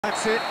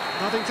That's it,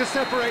 nothing to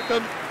separate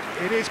them.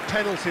 It is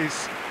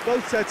penalties.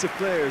 Both sets of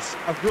players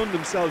have run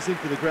themselves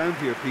into the ground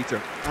here,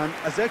 Peter, and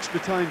as extra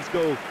times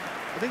go,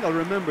 I think I'll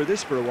remember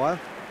this for a while.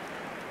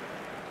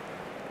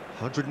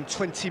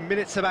 120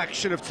 minutes of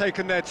action have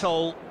taken their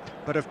toll,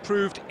 but have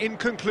proved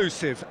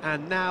inconclusive,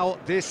 and now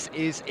this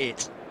is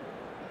it.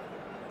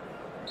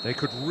 They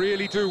could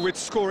really do with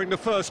scoring the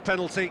first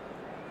penalty.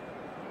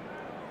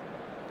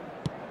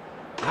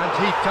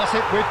 And he does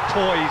it with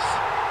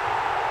poise.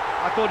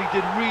 I thought he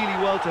did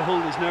really well to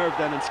hold his nerve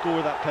then and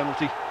score that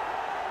penalty.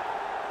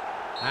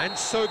 And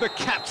so the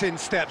captain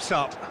steps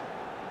up.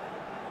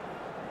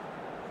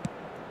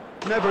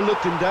 Never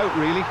looked in doubt,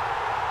 really.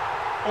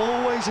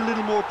 Always a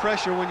little more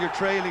pressure when you're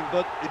trailing,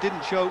 but it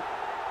didn't show.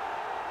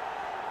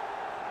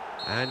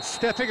 And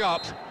stepping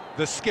up,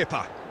 the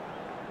skipper.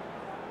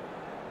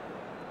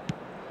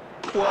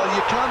 Well,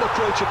 you can't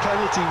approach a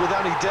penalty with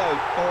any doubt,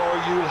 or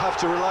you'll have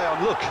to rely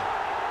on luck.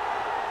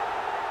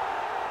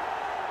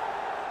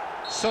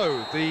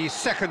 So, the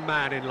second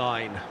man in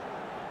line.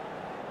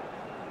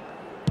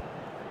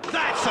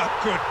 That's a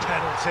good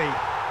penalty.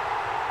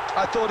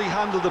 I thought he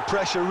handled the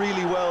pressure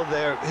really well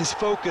there. His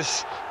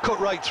focus cut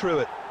right through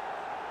it.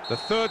 The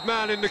third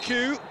man in the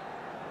queue.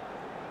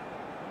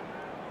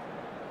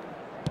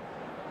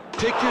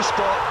 Pick your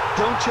spot,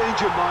 don't change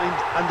your mind,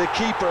 and the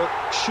keeper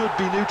should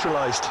be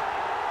neutralised.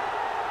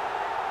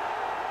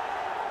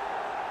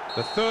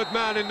 The third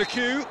man in the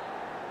queue.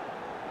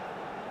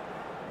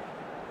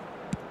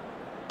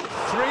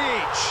 3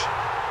 each.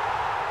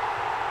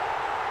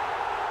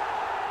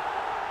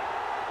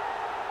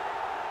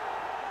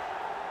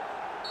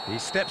 He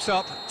steps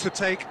up to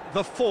take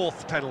the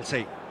fourth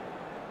penalty.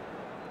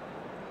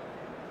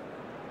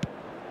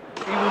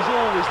 He was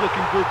always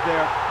looking good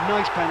there.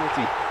 Nice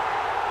penalty.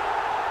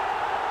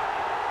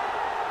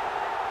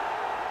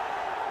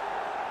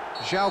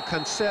 João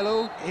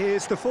Cancelo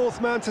is the fourth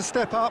man to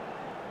step up.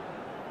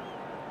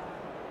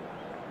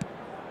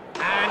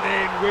 And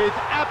in with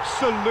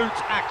absolute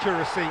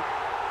accuracy.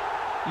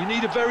 You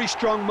need a very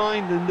strong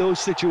mind in those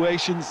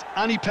situations.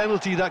 Any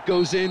penalty that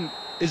goes in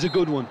is a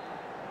good one.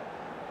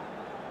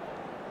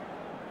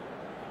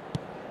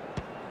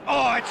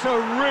 Oh, it's a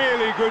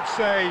really good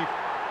save.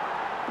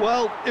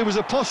 Well, it was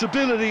a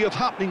possibility of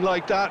happening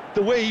like that.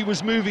 The way he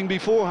was moving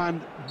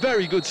beforehand,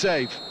 very good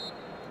save.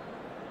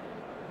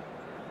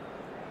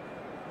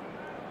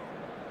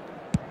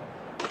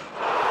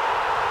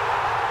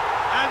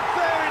 And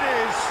there it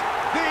is,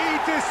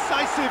 the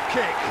decisive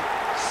kick.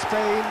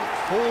 Spain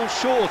falls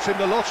short in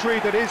the lottery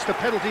that is the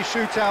penalty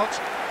shootout.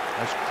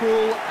 As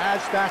cruel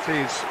as that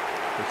is,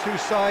 the two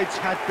sides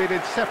had been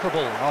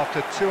inseparable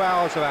after 2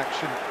 hours of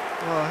action.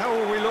 Well, how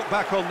will we look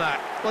back on that?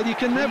 Well, you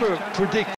can never predict